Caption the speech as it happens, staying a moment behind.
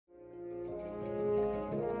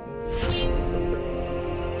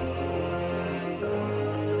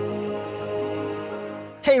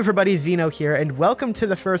Hey everybody, Xeno here, and welcome to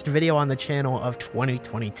the first video on the channel of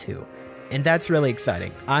 2022. And that's really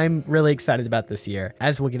exciting. I'm really excited about this year,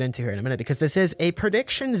 as we'll get into here in a minute, because this is a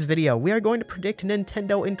predictions video. We are going to predict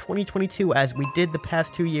Nintendo in 2022 as we did the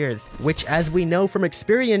past 2 years, which, as we know from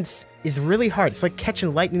experience, is really hard. It's like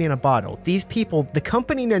catching lightning in a bottle. These people, the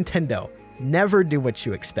company Nintendo, never do what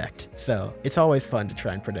you expect. So it's always fun to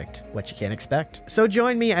try and predict what you can't expect. So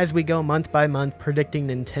join me as we go month by month predicting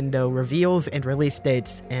Nintendo reveals and release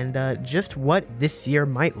dates and just what this year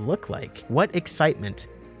might look like. What excitement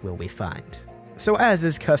will we find? So as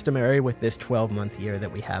is customary with this 12-month year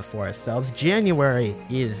that we have for ourselves, January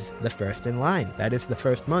is the first in line. That is the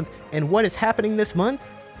first month. And what is happening this month?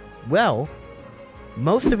 Well,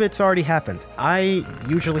 most of it's already happened. I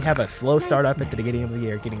usually have a slow start up at the beginning of the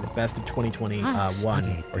year, getting the best of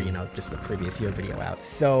 2021, or, you know, just the previous year video out.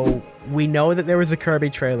 So we know that there was a Kirby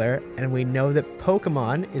trailer, and we know that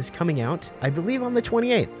Pokemon is coming out, I believe, on the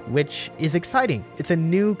 28th, which is exciting. It's a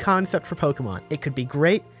new concept for Pokemon. It could be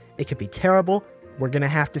great, it could be terrible. We're gonna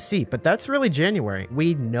have to see, but that's really January.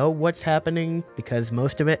 We know what's happening because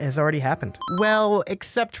most of it has already happened. Well,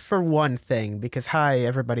 except for one thing, because hi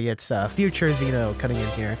everybody, it's Future Xeno cutting in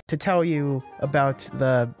here to tell you about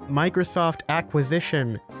the Microsoft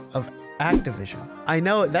acquisition of Activision. I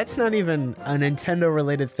know that's not even a Nintendo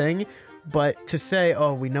related thing, but to say,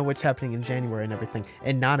 oh, we know what's happening in January and everything,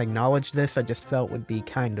 and not acknowledge this, I just felt would be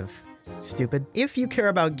kind of stupid. If you care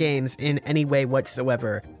about games in any way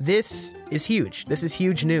whatsoever, this is huge. This is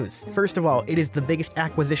huge news. First of all, it is the biggest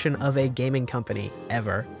acquisition of a gaming company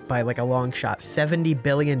ever by like a long shot, $70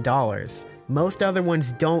 billion. Most other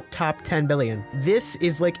ones don't top 10 billion. This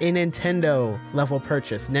is like a Nintendo level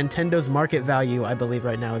purchase. Nintendo's market value, I believe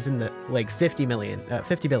right now, is in the like 50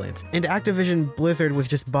 billions. And Activision Blizzard was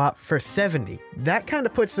just bought for 70. That kind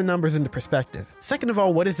of puts the numbers into perspective. Second of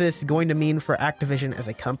all, what is this going to mean for Activision as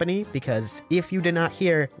a company? Because if you did not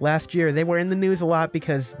hear, last year they were in the news a lot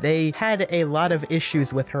because they had a lot of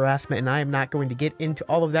issues with harassment, and I am not going to get into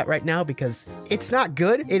all of that right now because it's not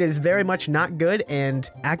good. It is very much not good, and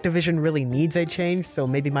Activision really needs a change, so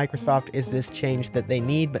maybe Microsoft is this change that they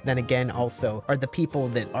need, but then again, also, are the people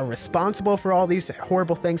that are responsible for all these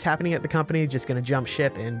horrible things happening at the company just gonna jump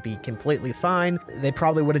ship and be completely fine? They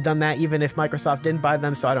probably would have done that even if Microsoft didn't buy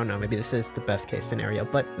them, so I don't know, maybe this is the best case scenario,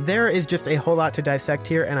 but there is just a whole lot to dissect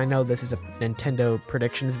here, and I know this is a Nintendo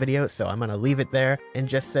predictions video, so I'm gonna leave it there and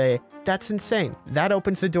just say, that's insane. That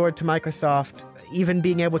opens the door to Microsoft even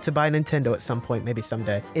being able to buy Nintendo at some point, maybe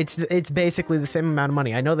someday. It's basically the same amount of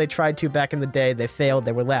money. I know they tried to back in the day, they failed,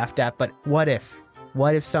 they were laughed at, but what if?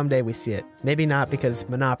 What if someday we see it? Maybe not, because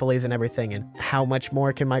monopolies and everything, and how much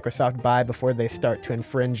more can Microsoft buy before they start to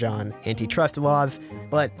infringe on antitrust laws,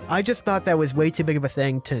 but I just thought that was way too big of a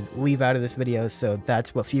thing to leave out of this video, so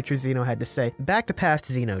that's what Future Xeno had to say. Back to past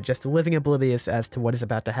Xeno, just living oblivious as to what is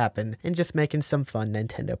about to happen, and just making some fun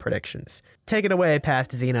Nintendo predictions. Take it away,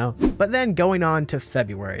 past Xeno. But then going on to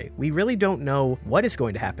February, we really don't know what is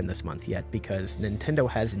going to happen this month yet, because Nintendo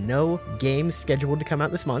has no games scheduled to come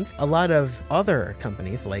out this month. A lot of other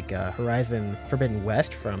companies like Horizon Forbidden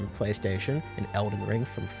West from PlayStation and Elden Ring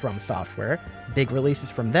from Software, big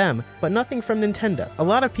releases from them, but nothing from Nintendo. A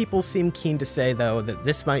lot of people seem keen to say, though, that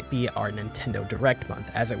this might be our Nintendo Direct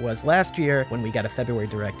month, as it was last year when we got a February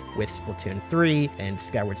Direct with Splatoon 3 and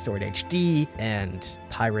Skyward Sword HD and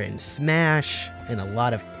Pirate and Smash and a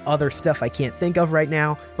lot of other stuff I can't think of right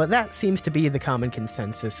now, but that seems to be the common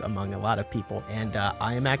consensus among a lot of people, and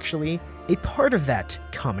I am actually a part of that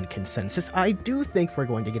common consensus. I do think we're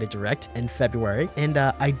going to get a Direct in February, and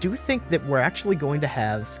I do think that we're actually going to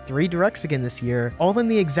have 3 Directs again this year, all in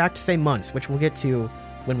the exact same months, which we'll get to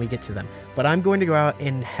when we get to them. But I'm going to go out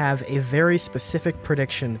and have a very specific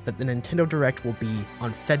prediction that the Nintendo Direct will be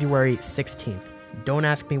on February 16th. Don't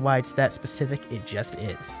ask me why it's that specific, it just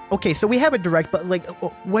is. Okay, so we have a Direct, but like,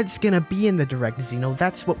 what's gonna be in the Direct, Xeno?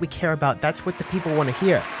 That's what we care about. That's what the people want to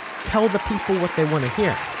hear. Tell the people what they want to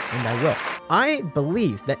hear, and I will. I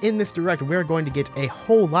believe that in this Direct, we're going to get a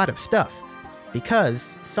whole lot of stuff,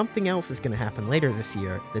 because something else is going to happen later this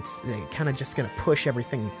year that's kind of just going to push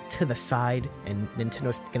everything to the side, and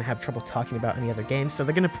Nintendo's going to have trouble talking about any other games, so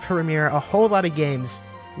they're going to premiere a whole lot of games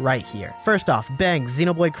right here. First off, bang,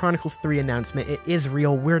 Xenoblade Chronicles 3 announcement. It is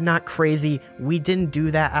real. We're not crazy. We didn't do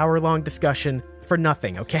that hour-long discussion for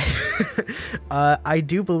nothing, okay? I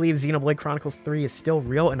do believe Xenoblade Chronicles 3 is still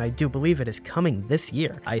real, and I do believe it is coming this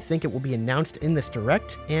year. I think it will be announced in this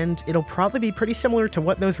Direct, and it'll probably be pretty similar to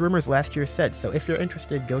what those rumors last year said, so if you're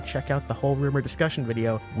interested, go check out the whole rumor discussion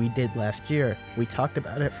video we did last year. We talked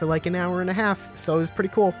about it for like an hour and a half, so it was pretty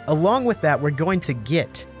cool. Along with that, we're going to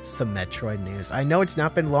get some Metroid news. I know it's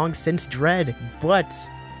not been long since Dread, but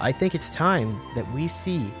I think it's time that we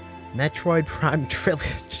see Metroid Prime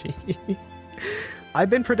Trilogy. I've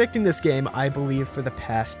been predicting this game, I believe, for the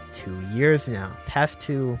past 2 years now. Past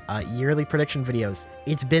two yearly prediction videos.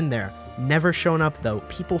 It's been there. Never shown up, though.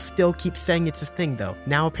 People still keep saying it's a thing, though.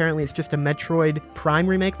 Now, apparently, it's just a Metroid Prime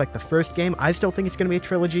remake, like the first game. I still think it's going to be a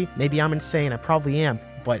trilogy. Maybe I'm insane. I probably am.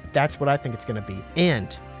 But that's what I think it's going to be.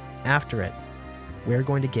 And after it, we're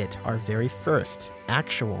going to get our very first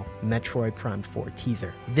actual Metroid Prime 4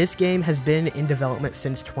 teaser. This game has been in development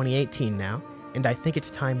since 2018 now, and I think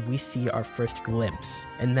it's time we see our first glimpse,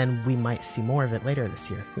 and then we might see more of it later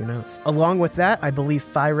this year, who knows. Along with that, I believe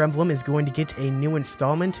Fire Emblem is going to get a new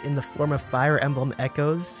installment in the form of Fire Emblem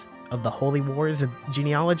Echoes of the Holy Wars of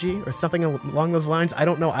Genealogy, or something along those lines. I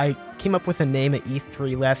don't know, I came up with a name at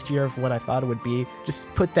E3 last year of what I thought it would be. Just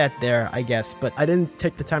put that there, I guess, but I didn't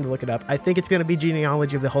take the time to look it up. I think it's going to be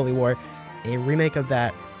Genealogy of the Holy War, a remake of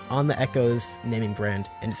that on the Echoes naming brand,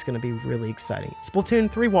 and it's going to be really exciting. Splatoon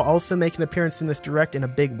 3 will also make an appearance in this direct in a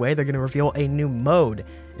big way. They're going to reveal a new mode,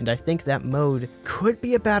 and I think that mode could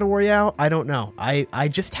be a Battle Royale. I don't know. I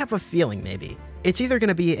just have a feeling maybe. It's either going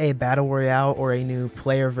to be a Battle Royale or a new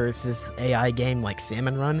player versus AI game like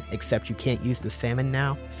Salmon Run, except you can't use the salmon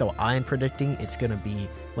now. So I'm predicting it's going to be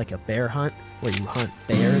like a bear hunt, where you hunt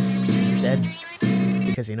bears instead.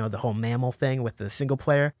 Because, you know, the whole mammal thing with the single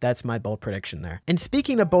player, that's my bold prediction there. And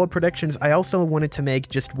speaking of bold predictions, I also wanted to make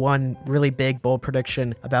just one really big bold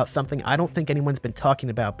prediction about something I don't think anyone's been talking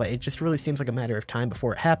about, but it just really seems like a matter of time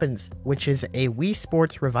before it happens, which is a Wii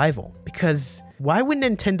Sports revival. Because why would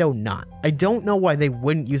Nintendo not? I don't know why they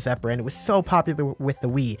wouldn't use that brand. It was so popular with the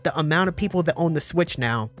Wii. The amount of people that own the Switch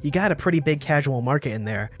now, you got a pretty big casual market in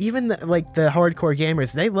there. Even the hardcore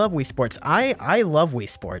gamers, they love Wii Sports. I love Wii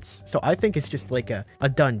Sports. So I think it's just like a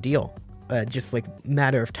done deal. Just like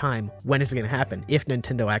matter of time. When is it going to happen? If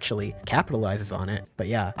Nintendo actually capitalizes on it. But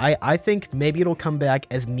yeah, I think maybe it'll come back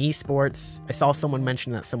as Mi Sports. I saw someone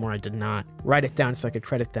mention that somewhere. I did not write it down so I could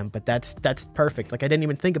credit them, but that's perfect. Like I didn't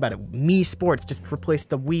even think about it. Mi Sports, just replace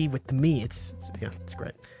the Wii with the Mi. It's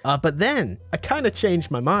great. But then I kind of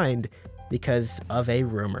changed my mind because of a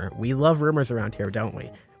rumor. We love rumors around here, don't we?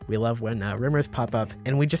 We love when rumors pop up,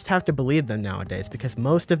 and we just have to believe them nowadays, because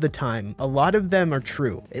most of the time, a lot of them are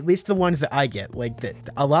true. At least the ones that I get. Like,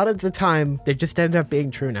 a lot of the time, they just end up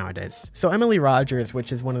being true nowadays. So Emily Rogers,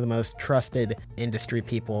 which is one of the most trusted industry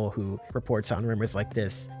people who reports on rumors like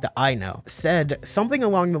this that I know, said something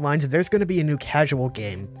along the lines of there's going to be a new casual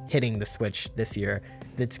game hitting the Switch this year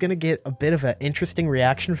that's going to get a bit of an interesting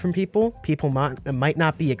reaction from people. People might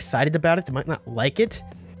not be excited about it. They might not like it.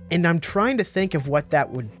 And I'm trying to think of what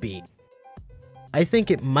that would be. I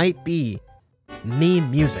think it might be Mii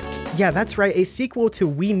Music. Yeah, that's right, a sequel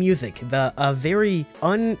to Wii Music, the very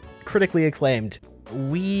uncritically acclaimed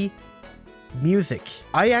Wii Music.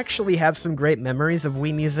 I actually have some great memories of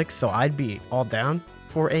Wii Music, so I'd be all down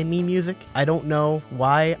for a Mii Music. I don't know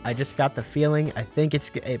why, I just got the feeling. I think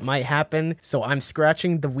it might happen, so I'm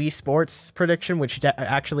scratching the Wii Sports prediction, which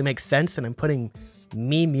actually makes sense, and I'm putting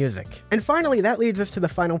Mii Music. And finally, that leads us to the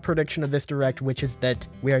final prediction of this direct, which is that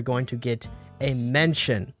we are going to get a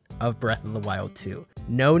mention of Breath of the Wild 2.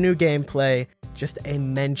 No new gameplay, just a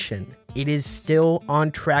mention. It is still on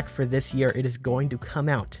track for this year. It is going to come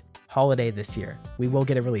out holiday this year. We will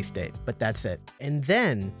get a release date, but that's it. And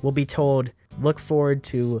then we'll be told, look forward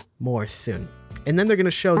to more soon. And then they're going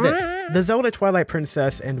to show this, the Zelda Twilight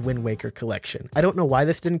Princess and Wind Waker collection. I don't know why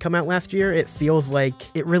this didn't come out last year. It feels like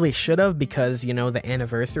it really should have, because, you know, the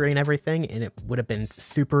anniversary and everything, and it would have been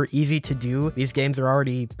super easy to do. These games are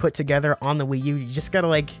already put together on the Wii U. You just got to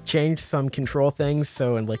like change some control things.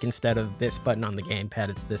 So, and like instead of this button on the gamepad,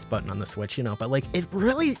 it's this button on the Switch, you know, but like it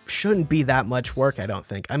really shouldn't be that much work, I don't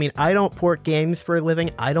think. I mean, I don't port games for a living.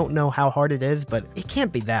 I don't know how hard it is, but it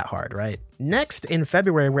can't be that hard, right? Next, in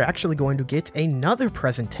February, we're actually going to get another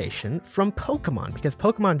presentation from Pokemon, because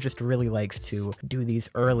Pokemon just really likes to do these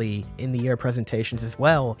early in the year presentations as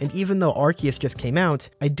well. And even though Arceus just came out,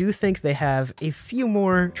 I do think they have a few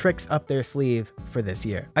more tricks up their sleeve for this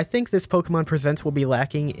year. I think this Pokemon Presents will be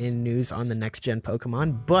lacking in news on the next gen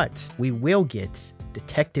Pokemon, but we will get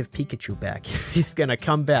Detective Pikachu back. He's gonna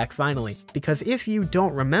come back finally, because if you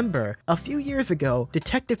don't remember, a few years ago,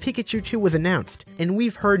 Detective Pikachu 2 was announced, and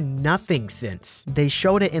we've heard nothing since. They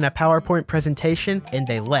showed it in a PowerPoint presentation, and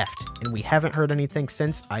they left, and we haven't heard anything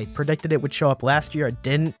since. I predicted it would show up last year, it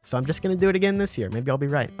didn't, so I'm just gonna do it again this year. Maybe I'll be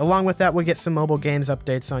right. Along with that, we'll get some mobile games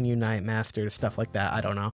updates on Unite, Masters, stuff like that. I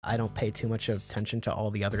don't know. I don't pay too much attention to all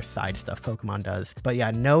the other side stuff Pokemon does. But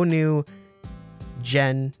yeah, no new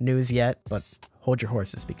gen news yet, but hold your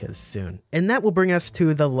horses because soon. And that will bring us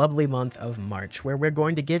to the lovely month of March, where we're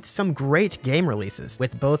going to get some great game releases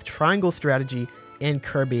with both Triangle Strategy and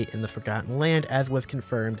Kirby in the Forgotten Land, as was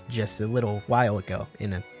confirmed just a little while ago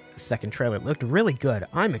in a second trailer. It looked really good.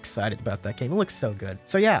 I'm excited about that game. It looks so good.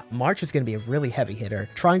 So yeah, March is going to be a really heavy hitter.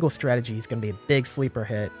 Triangle Strategy is going to be a big sleeper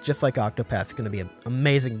hit, just like Octopath. It's going to be an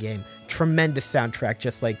amazing game. Tremendous soundtrack,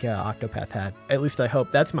 just like Octopath had. At least I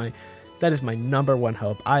hope. That is my #1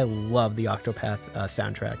 hope. I love the Octopath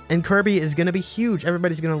soundtrack. And Kirby is going to be huge.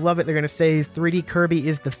 Everybody's going to love it. They're going to say 3D Kirby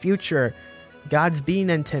is the future. Godspeed,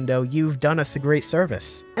 Nintendo, you've done us a great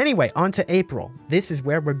service. Anyway, on to April. This is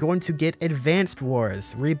where we're going to get Advanced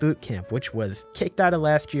Wars Reboot Camp, which was kicked out of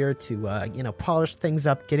last year to, polish things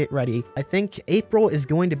up, get it ready. I think April is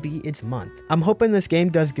going to be its month. I'm hoping this game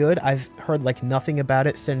does good. I've heard like nothing about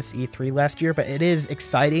it since E3 last year, but it is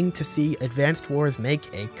exciting to see Advanced Wars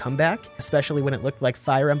make a comeback, especially when it looked like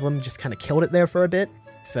Fire Emblem just kind of killed it there for a bit.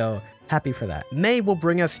 So happy for that. May will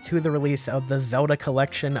bring us to the release of the Zelda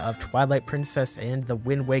collection of Twilight Princess and the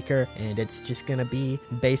Wind Waker, and it's just gonna be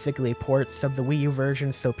basically ports of the Wii U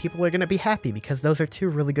version, so people are gonna be happy because those are two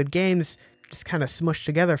really good games just kind of smushed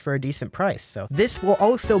together for a decent price. So this will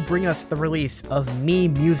also bring us the release of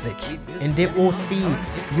Mii Music, and it will see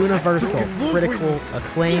universal critical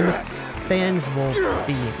acclaim. Fans will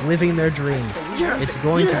be living their dreams. It's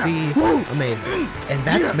going to be amazing. And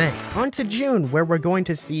that's May. On to June, where we're going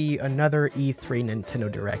to see another E3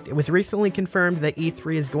 Nintendo Direct. It was recently confirmed that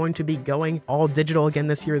E3 is going to be going all digital again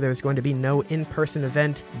this year. There's going to be no in-person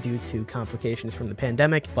event due to complications from the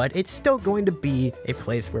pandemic, but it's still going to be a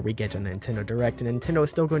place where we get a Nintendo Direct, and Nintendo is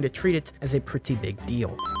still going to treat it as a pretty big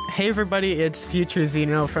deal. Hey everybody, it's Future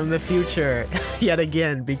Xeno from the future yet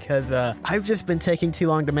again, because I've just been taking too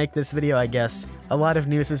long to make this video, I guess. A lot of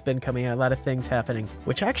news has been coming out, a lot of things happening,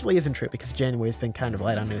 which actually isn't true because January has been kind of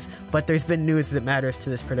light on news, but there's been news that matters to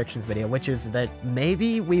this predictions video, which is that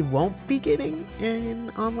maybe we won't be getting an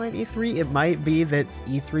online E3. It might be that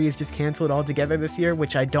E3 is just canceled altogether this year,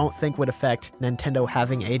 which I don't think would affect Nintendo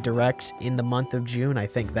having a Direct in the month of June. I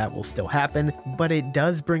think that will still happen, but it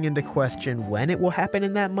does bring into question when it will happen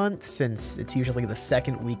in that month, since it's usually the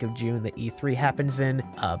second week of June that E3 happens in,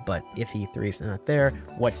 but if E3 is not there,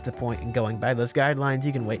 what's the point in going by those guidelines?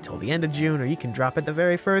 You can wait till the end of June, or you can drop it the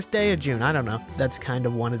very first day of June. I don't know. That's kind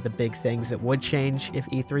of one of the big things that would change if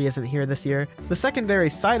E3 isn't here this year. The secondary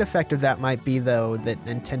side effect of that might be, though, that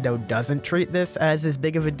Nintendo doesn't treat this as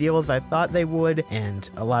big of a deal as I thought they would, and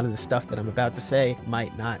a lot of the stuff that I'm about to say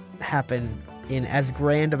might not happen in as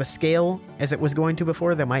grand of a scale as it was going to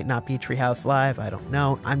before. There might not be Treehouse Live, I don't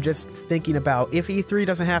know. I'm just thinking about if E3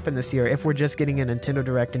 doesn't happen this year, if we're just getting a Nintendo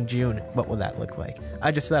Direct in June, what will that look like?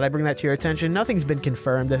 I just thought I'd bring that to your attention. Nothing's been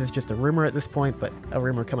confirmed. This is just a rumor at this point, but a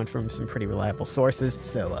rumor coming from some pretty reliable sources.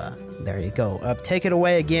 So there you go. Take it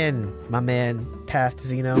away again, my man, past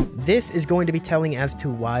Xeno. This is going to be telling as to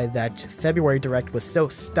why that February Direct was so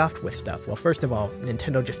stuffed with stuff. Well, first of all,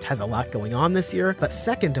 Nintendo just has a lot going on this year, but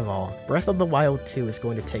second of all, Breath of the Wild 2 is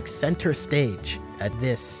going to take center stage at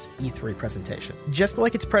this E3 presentation. Just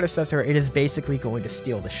like its predecessor, it is basically going to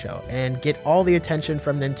steal the show and get all the attention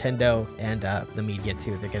from Nintendo and the media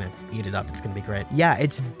too. They're gonna eat it up. It's gonna be great. Yeah,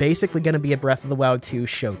 it's basically gonna be a Breath of the Wild 2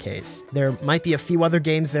 showcase. There might be a few other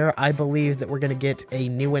games there. I believe that we're gonna get a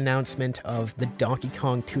new announcement of the Donkey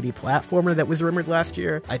Kong 2D platformer that was rumored last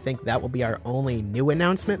year. I think that will be our only new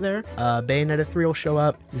announcement there. Bayonetta 3 will show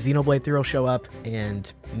up, Xenoblade 3 will show up,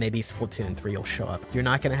 and maybe Splatoon 3 will show up. You're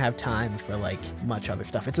not gonna have time for like much other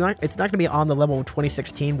stuff. It's not gonna be on the level of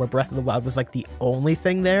 2016 where Breath of the Wild was like the only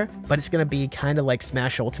thing there, but it's gonna be kind of like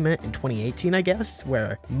Smash Ultimate in 2018, I guess,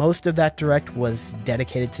 where most of that Direct was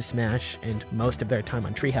dedicated to Smash and most of their time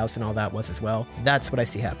on Treehouse and all that was as well. That's what I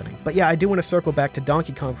see happening. But yeah, I do want to circle back to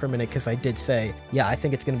Donkey Kong for a minute because I did say, yeah, I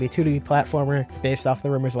think it's gonna be a 2D platformer based off the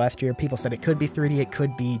rumors last year. People said it could be 3D, it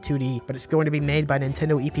could be 2D, but it's going to be made by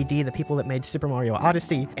Nintendo EPD, the people that made Super Mario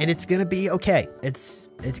Odyssey, and it's gonna be okay. It's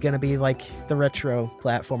gonna be like the retro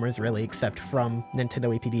platformers, really, except from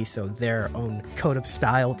Nintendo EPD, so their own code of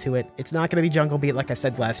style to it. It's not gonna be Jungle Beat like I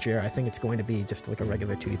said last year. I think it's going to be just like a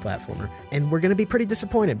regular 2D platformer, and we're gonna be pretty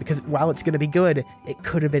disappointed because while it's gonna be good, it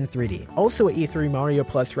could have been 3D. Also at E3, Mario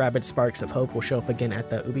plus Rabbids Sparks of Hope will show up again at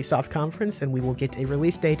the Ubisoft conference, and we will get a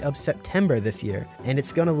release date of September this year, and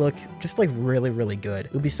it's gonna look just like really good.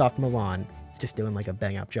 Ubisoft Milan just doing like a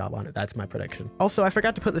bang up job on it. That's my prediction. Also, I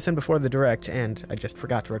forgot to put this in before the Direct, and I just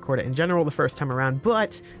forgot to record it in general the first time around,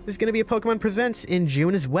 but there's going to be a Pokemon Presents in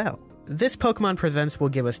June as well. this Pokemon Presents will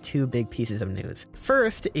give us two big pieces of news.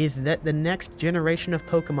 First is that the next generation of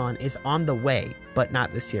Pokemon is on the way, but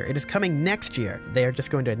not this year. It is coming next year. They are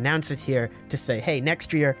just going to announce it here to say, hey,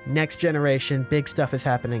 next year, next generation, big stuff is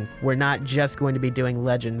happening. We're not just going to be doing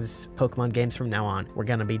Legends Pokemon games from now on. We're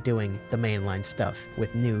going to be doing the mainline stuff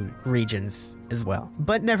with new regions as well.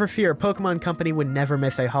 But never fear, Pokemon Company would never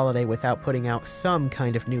miss a holiday without putting out some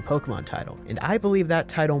kind of new Pokemon title. And I believe that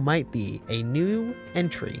title might be a new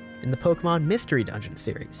entry in the Pokemon Mystery Dungeon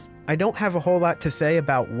series. I don't have a whole lot to say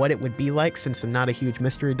about what it would be like since I'm not a huge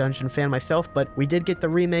Mystery Dungeon fan myself, but we did get the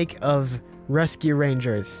remake of Rescue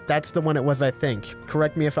Rangers. That's the one it was, I think.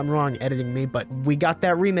 Correct me if I'm wrong, editing me, but we got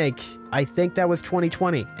that remake. I think that was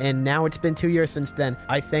 2020, and now it's been 2 years since then.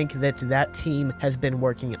 I think that that team has been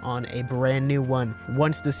working on a brand new one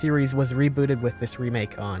once the series was rebooted with this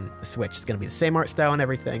remake on the Switch. It's going to be the same art style and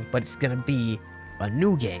everything, but it's going to be a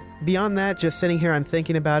new game. Beyond that, just sitting here, I'm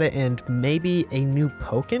thinking about it, and maybe a new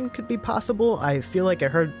Pokken could be possible. I feel like I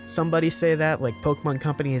heard somebody say that, like Pokemon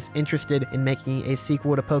Company is interested in making a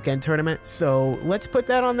sequel to Pokken Tournament, so let's put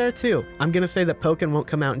that on there too. I'm gonna say that Pokken won't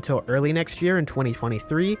come out until early next year in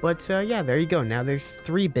 2023, but yeah, there you go. Now there's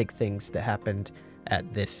 3 big things that happened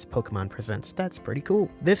at this Pokemon Presents. That's pretty cool.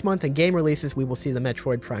 This month in game releases, we will see the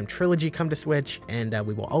Metroid Prime trilogy come to Switch, and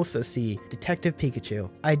we will also see Detective Pikachu.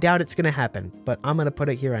 I doubt it's gonna happen, but I'm gonna put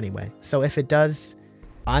it here anyway. So if it does,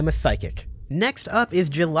 I'm a psychic. Next up is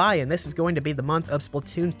July, and this is going to be the month of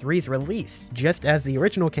Splatoon 3's release, just as the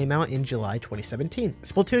original came out in July 2017.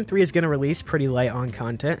 Splatoon 3 is going to release pretty light on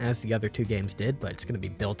content, as the other 2 games did, but it's going to be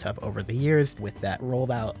built up over the years with that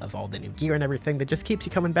rollout of all the new gear and everything that just keeps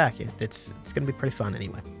you coming back. It's going to be pretty fun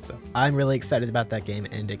anyway, so I'm really excited about that game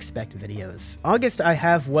and expect videos. August, I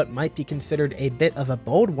have what might be considered a bit of a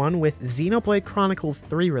bold one with Xenoblade Chronicles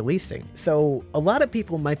 3 releasing. So a lot of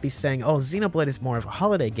people might be saying, oh, Xenoblade is more of a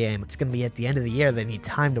holiday game. It's going to be at the end of the year, they need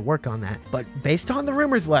time to work on that. But based on the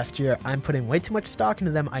rumors last year, I'm putting way too much stock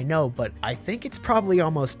into them, I know, but I think it's probably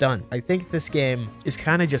almost done. I think this game is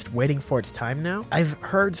kind of just waiting for its time now. I've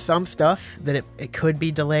heard some stuff that it could be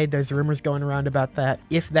delayed. There's rumors going around about that.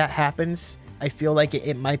 If that happens, I feel like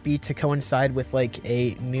it might be to coincide with like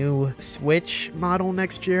a new Switch model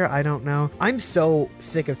next year. I don't know. I'm so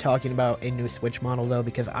sick of talking about a new Switch model though,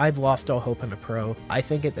 because I've lost all hope in a Pro. I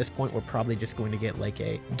think at this point we're probably just going to get like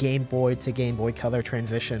a Game Boy to Game Boy Color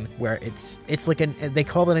transition where it's like they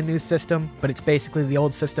call it a new system, but it's basically the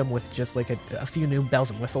old system with just like a few new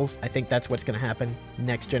bells and whistles. I think that's what's going to happen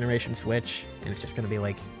next generation Switch, and it's just going to be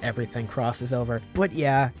like everything crosses over. But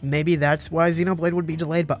yeah, maybe that's why Xenoblade would be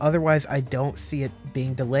delayed, but otherwise I don't see it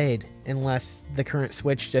being delayed unless the current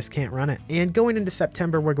Switch just can't run it. And going into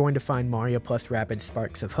September, we're going to find Mario plus Rabbids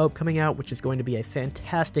Sparks of Hope coming out, which is going to be a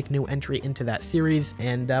fantastic new entry into that series.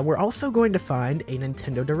 And we're also going to find a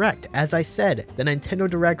Nintendo Direct. As I said, the Nintendo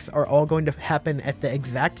Directs are all going to happen at the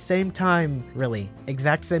exact same time, really,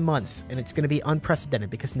 exact same months, and it's going to be unprecedented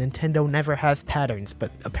because Nintendo never has patterns,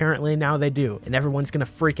 but apparently now they do, and everyone's going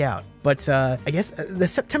to freak out. But I guess the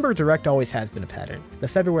September Direct always has been a pattern. The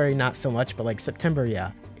February, not so much, but like September,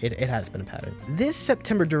 yeah. It has been a pattern. This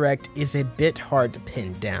September Direct is a bit hard to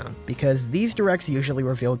pin down because these Directs usually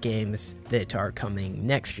reveal games that are coming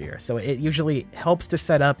next year. So it usually helps to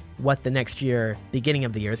set up what the next year, beginning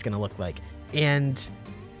of the year, is going to look like. And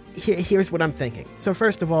here's what I'm thinking. So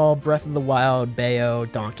first of all, Breath of the Wild, Bayo,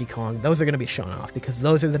 Donkey Kong, those are going to be shown off because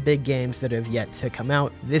those are the big games that have yet to come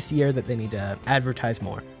out this year that they need to advertise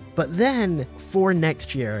more. But then, for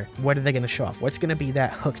next year, what are they going to show off? What's going to be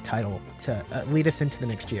that hook title to lead us into the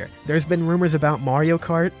next year? There's been rumors about Mario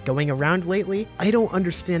Kart going around lately. I don't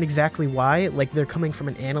understand exactly why. Like, they're coming from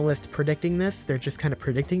an analyst predicting this. They're just kind of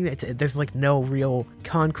predicting it. There's, like, no real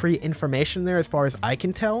concrete information there as far as I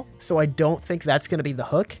can tell. So I don't think that's going to be the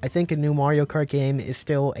hook. I think a new Mario Kart game is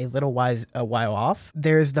still a while off.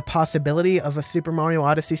 There's the possibility of a Super Mario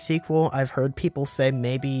Odyssey sequel. I've heard people say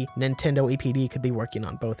maybe Nintendo EPD could be working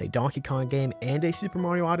on both a Donkey Kong game and a Super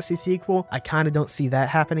Mario Odyssey sequel. I kind of don't see that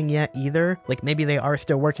happening yet either. Like, maybe they are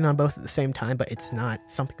still working on both at the same time, but it's not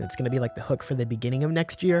something that's going to be like the hook for the beginning of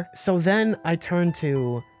next year. So then I turn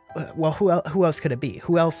to, well, who else could it be?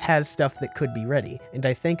 Who else has stuff that could be ready? And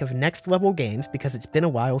I think of Next Level Games because it's been a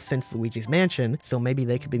while since Luigi's Mansion, so maybe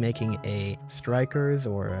they could be making a Strikers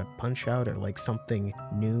or a Punch-Out or like something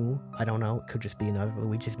new. I don't know. It could just be another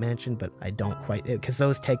Luigi's Mansion, but I don't quite, because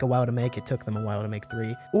those take a while to make. It took them a while to make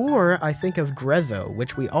 3. Or I think of Grezzo,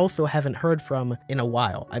 which we also haven't heard from in a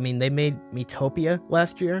while. I mean, they made Miitopia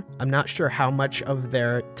last year. I'm not sure how much of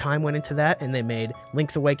their time went into that, and they made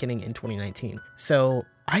Link's Awakening in 2019. So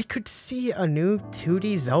I could see a new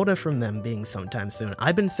 2D Zelda from them being sometime soon.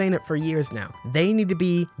 I've been saying it for years now. They need to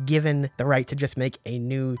be given the right to just make a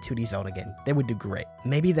new 2D Zelda game. They would do great.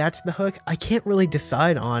 Maybe that's the hook. I can't really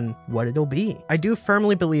decide on what it'll be. I do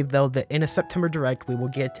firmly believe, though, that in a September Direct, we will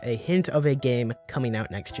get a hint of a game coming out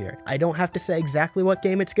next year. I don't have to say exactly what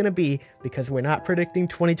game it's going to be because we're not predicting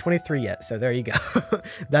 2023 yet, so there you go.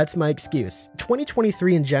 That's my excuse.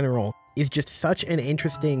 2023 in general is just such an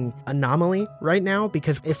interesting anomaly right now,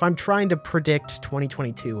 because if I'm trying to predict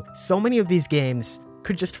 2022, so many of these games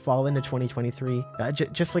could just fall into 2023.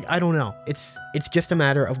 Just like, I don't know. It's just a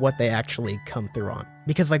matter of what they actually come through on.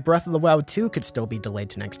 Because like Breath of the Wild 2 could still be delayed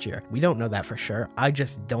to next year. We don't know that for sure. I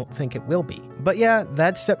just don't think it will be. But yeah,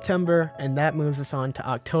 that's September, and that moves us on to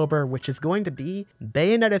October, which is going to be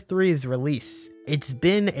Bayonetta 3's release. It's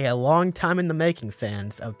been a long time in the making,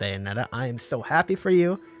 fans of Bayonetta. I am so happy for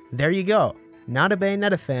you. There you go. Not a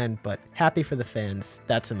Bayonetta fan, but happy for the fans.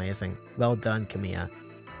 That's amazing. Well done, Kamiya.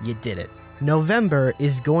 You did it. November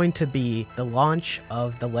is going to be the launch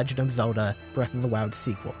of The Legend of Zelda Breath of the Wild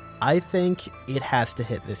sequel. I think it has to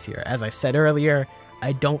hit this year. As I said earlier,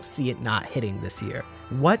 I don't see it not hitting this year.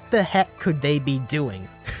 What the heck could they be doing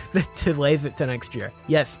that delays it to next year?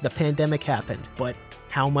 Yes, the pandemic happened, but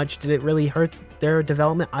how much did it really hurt their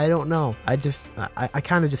development? I don't know. I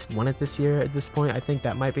kind of just want it this year at this point. I think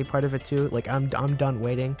that might be part of it too. Like, I'm done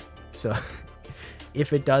waiting. So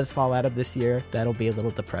if it does fall out of this year, that'll be a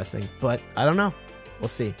little depressing, but I don't know. We'll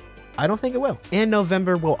see. I don't think it will. And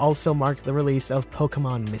November will also mark the release of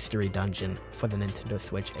Pokemon Mystery Dungeon for the Nintendo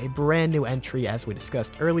Switch, a brand new entry as we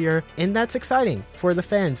discussed earlier, and that's exciting for the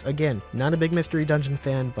fans. Again, not a big Mystery Dungeon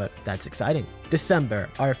fan, but that's exciting. December,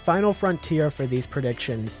 our final frontier for these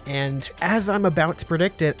predictions, and as I'm about to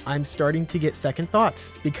predict it, I'm starting to get second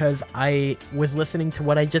thoughts because I was listening to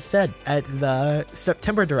what I just said at the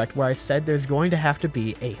September Direct, where I said there's going to have to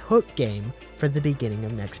be a hook game for the beginning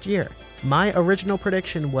of next year. My original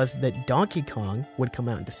prediction was that Donkey Kong would come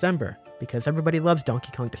out in December, because everybody loves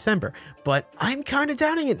Donkey Kong December, but I'm kind of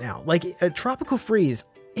doubting it now. Like, Tropical Freeze,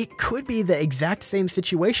 it could be the exact same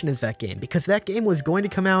situation as that game, because that game was going to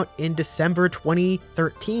come out in December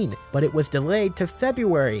 2013, but it was delayed to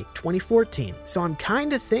February 2014. So I'm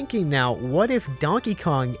kind of thinking now, what if Donkey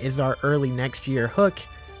Kong is our early next year hook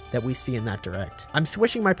that we see in that Direct? I'm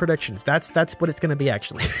switching my predictions. That's what it's gonna be,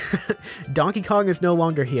 actually. Donkey Kong is no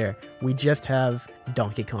longer here. We just have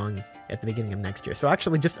Donkey Kong at the beginning of next year. So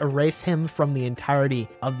actually just erase him from the entirety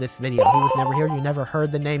of this video. He was never here. You never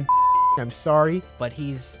heard the name. I'm sorry, but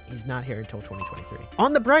he's not here until 2023.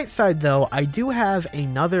 On the bright side, though, I do have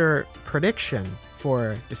another prediction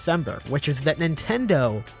for December, which is that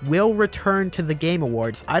Nintendo will return to the Game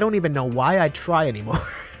Awards. I don't even know why I try anymore.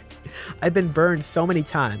 I've been burned so many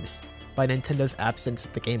times by Nintendo's absence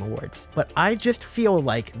at the Game Awards, but I just feel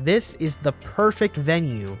like this is the perfect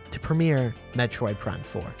venue to premiere Metroid Prime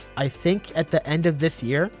 4. I think at the end of this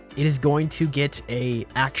year, it is going to get a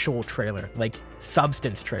actual trailer, like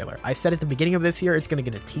substance trailer. I said at the beginning of this year, it's going to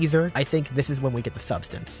get a teaser. I think this is when we get the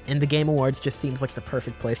substance, and the Game Awards just seems like the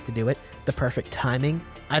perfect place to do it, the perfect timing.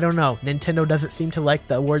 I don't know, Nintendo doesn't seem to like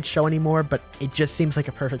the awards show anymore, but it just seems like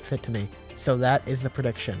a perfect fit to me. So that is the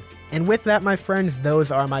prediction. And with that, my friends,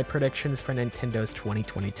 those are my predictions for Nintendo's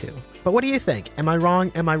 2022. But what do you think? Am I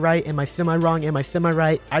wrong? Am I right? Am I semi-wrong? Am I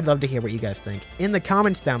semi-right? I'd love to hear what you guys think. In the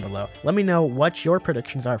comments down below, let me know what your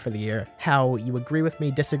predictions are for the year, how you agree with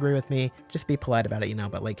me, disagree with me. Just be polite about it, you know,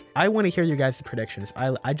 but like, I want to hear you guys' predictions.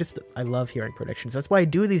 I love hearing predictions. That's why I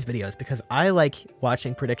do these videos, because I like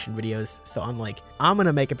watching prediction videos. So I'm like, I'm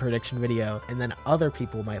gonna make a prediction video, and then other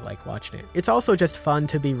people might like watching it. It's also just fun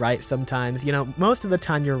to be right sometimes. You know, most of the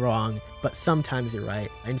time you're wrong, but sometimes you're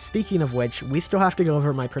right. And speaking of which, we still have to go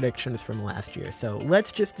over my predictions from last year. So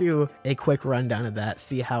let's just do a quick rundown of that,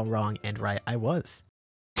 see how wrong and right I was.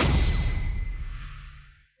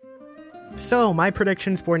 So, my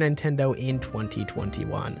predictions for Nintendo in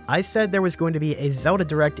 2021. I said there was going to be a Zelda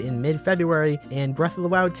Direct in mid-February, and Breath of the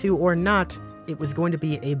Wild 2 or not, it was going to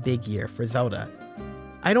be a big year for Zelda.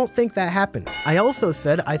 I don't think that happened. I also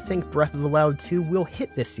said I think Breath of the Wild 2 will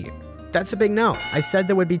hit this year. That's a big no. I said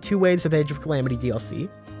there would be 2 waves of Age of Calamity DLC.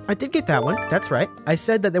 I did get that one, that's right. I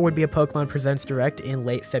said that there would be a Pokemon Presents Direct in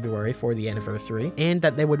late February for the anniversary, and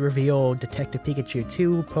that they would reveal Detective Pikachu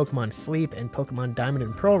 2, Pokemon Sleep, and Pokemon Diamond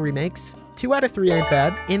and Pearl remakes. 2 out of 3 ain't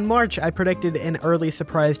bad. In March, I predicted an early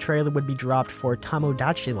surprise trailer would be dropped for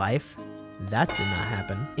Tomodachi Life. That did not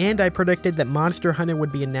happen. And I predicted that Monster Hunter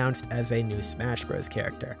would be announced as a new Smash Bros.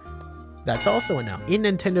 Character. That's also a no. In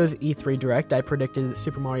Nintendo's E3 Direct, I predicted that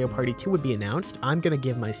Super Mario Party 2 would be announced. I'm gonna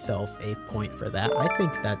give myself a point for that. I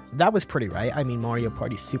think that was pretty right. I mean, Mario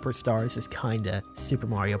Party Superstars is kinda Super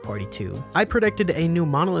Mario Party 2. I predicted a new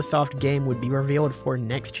Monolith Soft game would be revealed for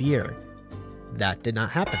next year. That did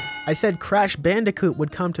not happen. I said Crash Bandicoot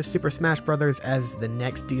would come to Super Smash Bros. As the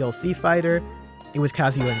next DLC fighter. It was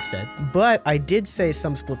Kazuya instead. But I did say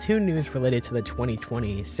some Splatoon news related to the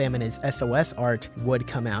 2020 Salmon's SOS art would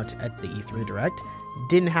come out at the E3 Direct.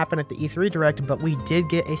 Didn't happen at the E3 Direct, but we did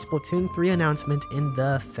get a Splatoon 3 announcement in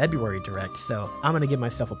the February Direct, so I'm gonna give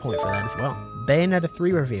myself a point for that as well. Bayonetta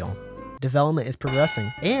 3 reveal. Development is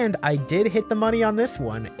progressing. And I did hit the money on this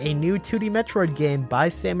one, a new 2D Metroid game by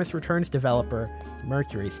Samus Returns developer,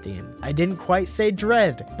 Mercury Steam. I didn't quite say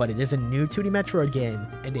Dread, but it is a new 2D Metroid game,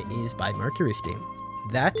 and it is by Mercury Steam.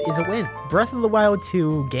 That is a win. Breath of the Wild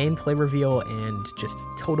 2 gameplay reveal and just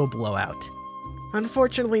total blowout.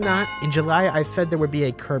 Unfortunately not. In July, I said there would be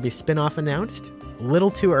a Kirby spin-off announced. A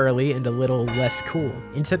little too early and a little less cool.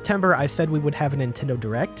 In September, I said we would have a Nintendo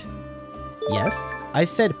Direct. Yes. I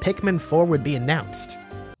said Pikmin 4 would be announced.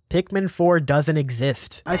 Pikmin 4 doesn't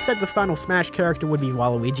exist. I said the final Smash character would be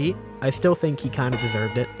Waluigi. I still think he kinda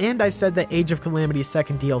deserved it. And I said that Age of Calamity's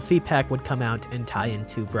second DLC pack would come out and tie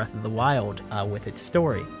into Breath of the Wild with its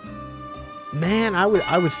story. Man, I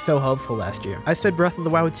was so hopeful last year. I said Breath of the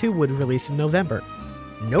Wild 2 would release in November.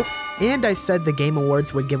 Nope. And I said the Game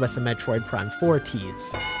Awards would give us a Metroid Prime 4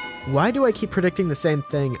 tease. Why do I keep predicting the same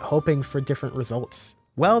thing, hoping for different results?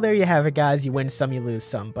 Well, there you have it, guys. You win some, you lose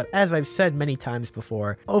some. But as I've said many times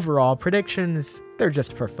before, overall, predictions, they're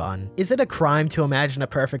just for fun. Is it a crime to imagine a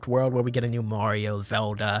perfect world where we get a new Mario,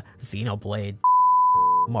 Zelda, Xenoblade,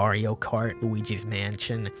 Mario Kart, Luigi's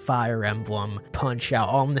Mansion, Fire Emblem, Punch-Out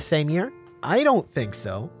all in the same year? I don't think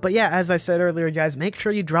so. But yeah, as I said earlier, guys, make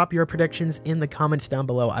sure you drop your predictions in the comments down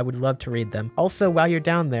below. I would love to read them. Also, while you're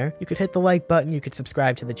down there, you could hit the like button, you could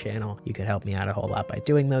subscribe to the channel. You could help me out a whole lot by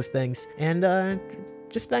doing those things. And,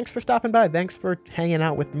 just thanks for stopping by. Thanks for hanging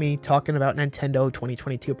out with me, talking about Nintendo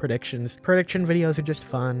 2022 predictions. Prediction videos are just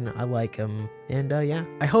fun. I like them. And yeah,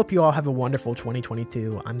 I hope you all have a wonderful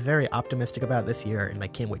 2022. I'm very optimistic about this year, and I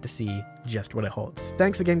can't wait to see just what it holds.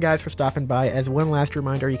 Thanks again, guys, for stopping by. As one last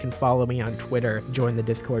reminder, you can follow me on Twitter, join the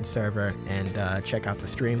Discord server, and check out the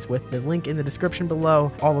streams with the link in the description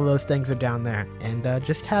below. All of those things are down there. And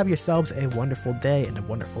just have yourselves a wonderful day and a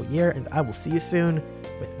wonderful year, and I will see you soon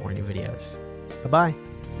with more new videos. Bye-bye.